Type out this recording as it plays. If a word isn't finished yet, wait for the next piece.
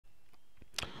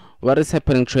What is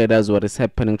happening, traders? What is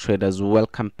happening, traders?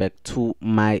 Welcome back to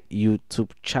my YouTube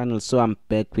channel. So I'm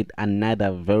back with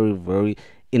another very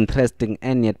interesting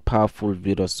and yet powerful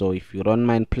video. So if you don't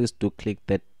mind, please do click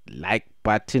that like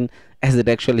button, as it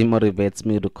actually motivates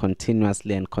me to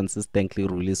continuously and consistently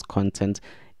release content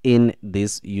in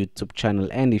this YouTube channel.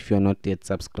 And if you're not yet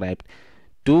subscribed,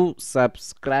 do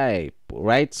subscribe,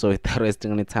 right? So without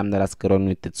wasting any time, let us get on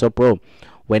with it. So bro,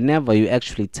 whenever you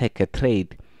actually take a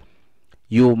trade,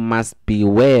 you must be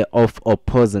aware of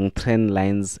opposing trend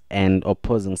lines and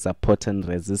opposing support and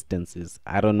resistances.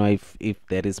 I don't know if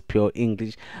that is pure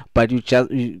English, but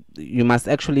you must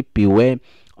actually be aware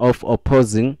of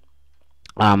opposing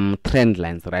trend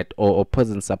lines, right, or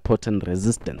opposing support and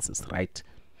resistances, right?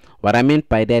 What I mean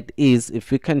by that is,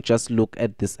 if you can just look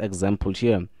at this example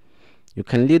here, you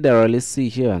can literally see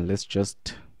here. Let's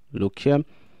just look here.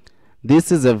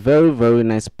 This is a very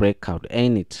nice breakout,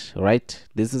 ain't it? Right?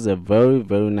 This is a very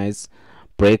nice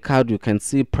breakout. You can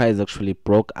see price actually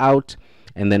broke out,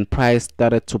 and then price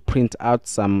started to print out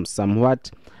some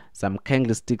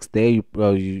candlesticks there.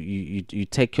 You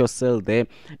take your sell there,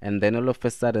 and then all of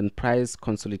a sudden price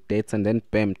consolidates and then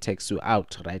bam, takes you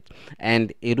out, right?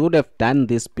 And it would have done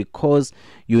this because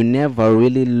you never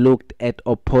really looked at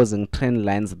opposing trend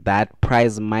lines that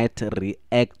price might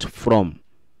react from.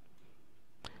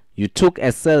 You took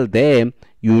a sell there,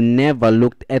 you never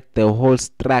looked at the whole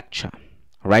structure,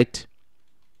 right?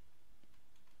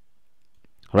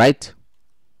 Right?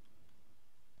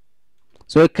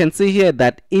 So you can see here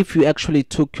that if you actually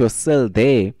took your sell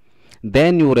there,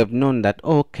 then you would have known that,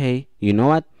 okay, you know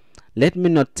what, let me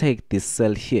not take this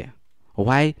sell here.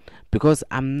 Why? Because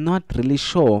I'm not really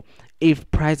sure if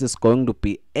price is going to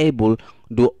be able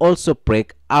to also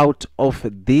break out of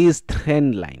this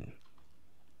trend line,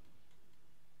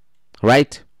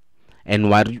 right? And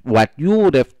what you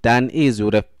would have done is you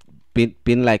would have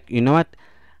been like, you know what,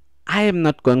 I am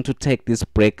not going to take this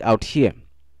breakout here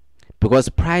because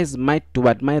price might do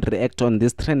what, might react on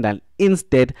this trend line.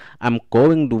 Instead, I'm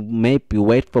going to maybe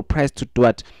wait for price to do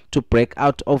what, to break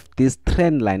out of this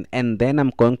trend line, and then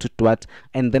I'm going to do what,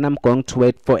 and then I'm going to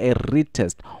wait for a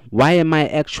retest. Why am I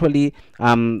actually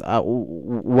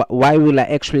why will I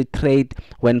actually trade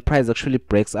when price actually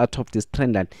breaks out of this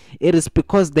trend line? It is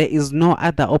because there is no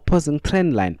other opposing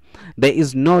trend line. There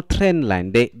is no trend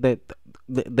line.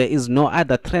 There is no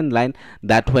other trend line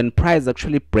that when price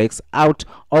actually breaks out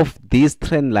of this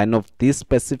trend line, of this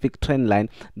specific trend line,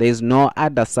 there is no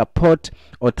other support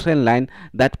or trend line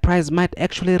that price might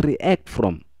actually react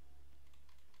from.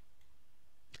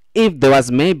 If there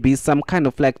was maybe some kind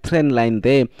of like trend line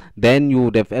there, then you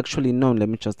would have actually known. Let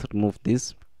me just remove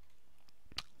this.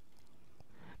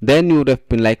 Then you would have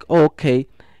been like, oh, okay,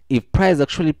 if price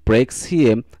actually breaks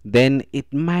here, then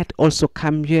it might also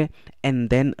come here and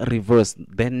then reverse.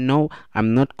 Then no,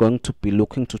 I'm not going to be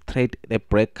looking to trade a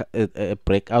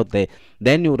breakout there.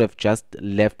 Then you would have just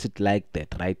left it like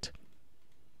that, right?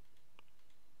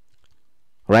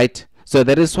 Right? So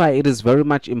that is why it is very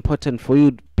much important for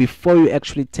you, before you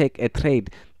actually take a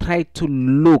trade, try to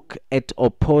look at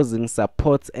opposing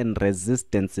supports and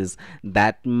resistances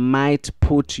that might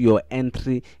put your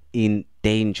entry in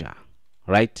danger.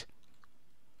 Right?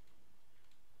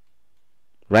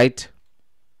 Right?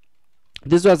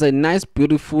 This was a nice,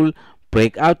 beautiful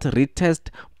breakout retest,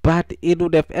 but it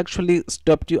would have actually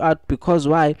stopped you out. Because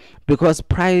why? Because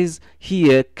price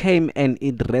here came and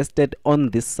it rested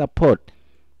on this support.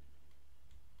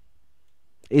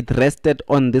 It rested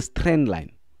on this trend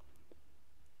line.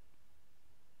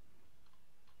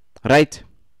 Right?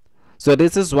 So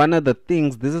this is one of the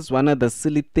things, this is one of the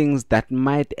silly things that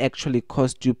might actually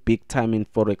cost you big time in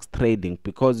Forex trading,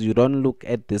 because you don't look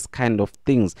at this kind of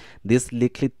things, these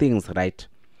little things, right?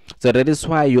 So that is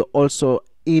why you also,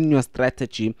 in your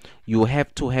strategy, you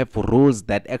have to have rules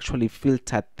that actually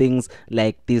filter things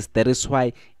like this. That is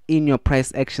why in your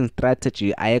price action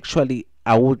strategy, I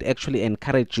would actually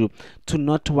encourage you to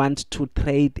not want to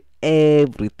trade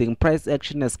everything. Price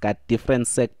action has got different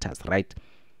sectors, right?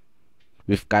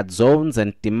 We've got zones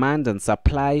and demand and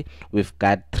supply. We've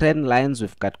got trend lines.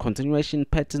 We've got continuation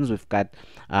patterns. We've got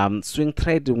swing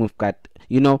trading. We've got,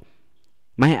 you know,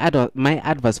 my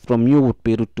advice from you would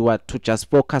be to just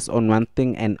focus on one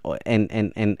thing and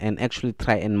actually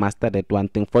try and master that one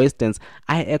thing. For instance,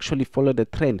 I actually follow the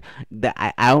trend.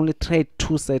 I only trade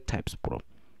two set types, bro.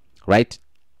 Right?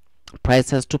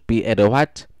 Price has to be at a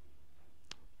what?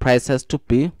 Price has to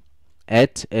be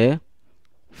at a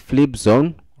flip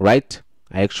zone, right?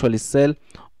 I actually sell.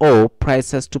 Or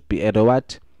price has to be at a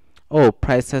what? Or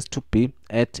price has to be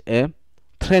at a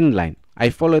trend line. I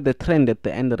follow the trend at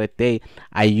the end of the day.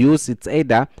 I use it's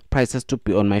either prices to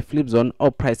be on my flip zone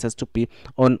or prices to be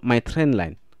on my trend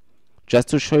line. Just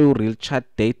to show you real chart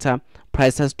data,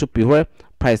 prices to be where?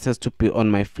 Prices to be on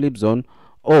my flip zone,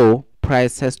 or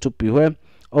prices to be where?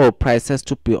 Or prices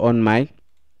to be on my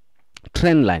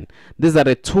trend line. These are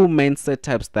the two main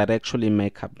setups that actually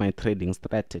make up my trading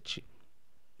strategy.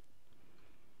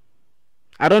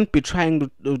 I don't be trying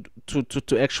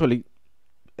to actually,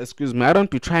 excuse me, I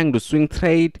don't be trying to swing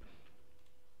trade.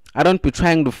 I don't be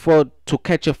trying to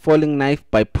catch a falling knife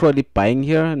by probably buying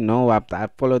here. No, I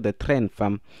follow the trend,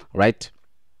 fam, right?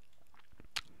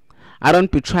 I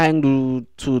don't be trying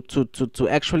to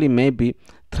actually maybe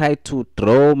try to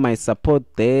draw my support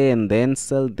there and then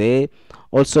sell there,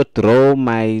 also draw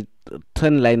my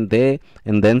trend line there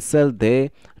and then sell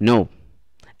there. No.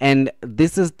 And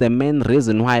this is the main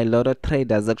reason why a lot of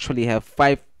traders actually have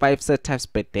five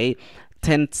setups per day,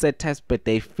 10 setups per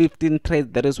day, 15 trades.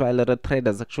 That is why a lot of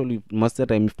traders actually, most of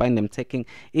them, you find them taking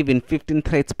even 15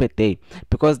 trades per day,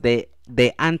 because they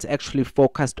aren't actually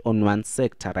focused on one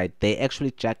sector, right? They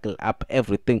actually juggle up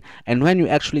everything. And when you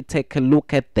actually take a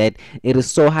look at that, it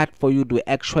is so hard for you to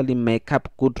actually make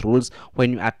up good rules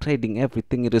when you are trading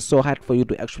everything. It is so hard for you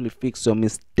to actually fix your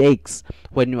mistakes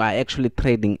when you are actually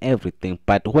trading everything.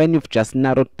 But when you've just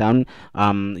narrowed down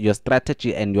your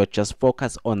strategy and you're just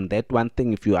focused on that one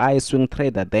thing, if you are a swing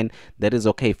trader, then that is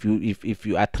okay. If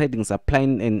you are trading supply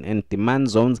and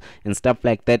demand zones and stuff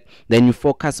like that, then you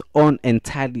focus on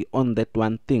entirely on that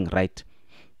one thing, right?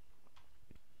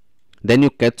 Then you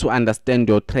get to understand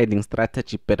your trading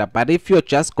strategy better. But if you're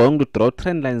just going to draw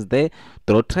trend lines there,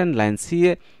 draw trend lines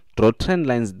here, draw trend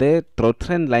lines there, draw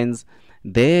trend lines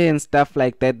there and stuff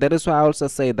like that, that is why I also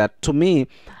say that, to me,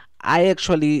 I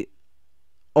actually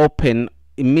open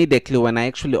immediately when I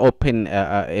actually open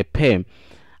a pair.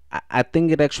 I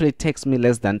think it actually takes me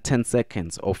less than 10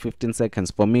 seconds or 15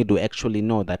 seconds for me to actually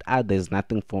know that there's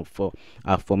nothing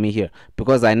for me here,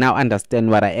 because I now understand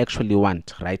what I actually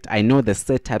want, right? I know the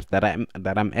setups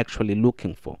that I'm actually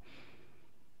looking for.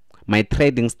 My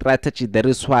trading strategy, that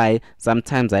is why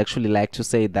sometimes I actually like to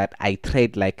say that I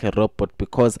trade like a robot,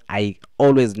 because I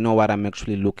always know what I'm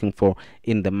actually looking for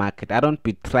in the market. I don't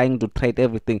be trying to trade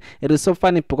everything. It is so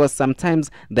funny because sometimes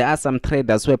there are some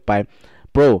traders whereby,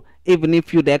 bro, even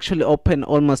if you'd actually open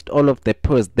almost all of the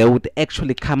pairs, they would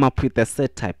actually come up with a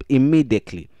setup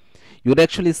immediately. You'd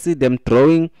actually see them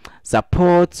drawing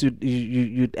supports,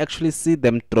 you'd actually see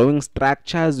them drawing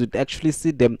structures, you'd actually see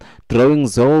them drawing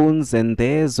zones and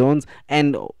their zones,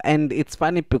 and it's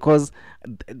funny because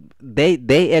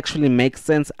they actually make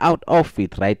sense out of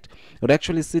it, right? You'd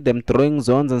actually see them drawing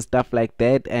zones and stuff like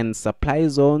that, and supply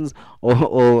zones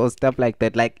or stuff like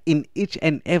that, like in each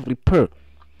and every pair.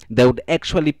 They would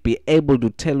actually be able to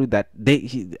tell you that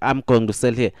I'm going to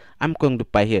sell here, I'm going to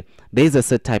buy here, there is a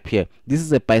setup here, this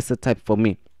is a buy setup for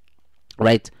me,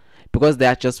 right? Because they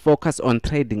are just focused on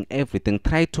trading everything.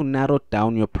 Try to narrow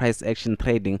down your price action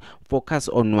trading. Focus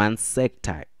on one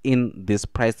sector in this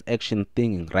price action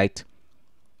thing, right?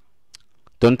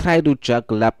 Don't try to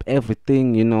juggle up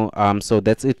everything, you know. So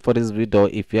that's it for this video.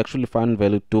 If you actually found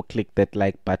value, do click that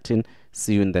like button.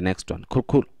 See you in the next one.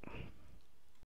 Cool.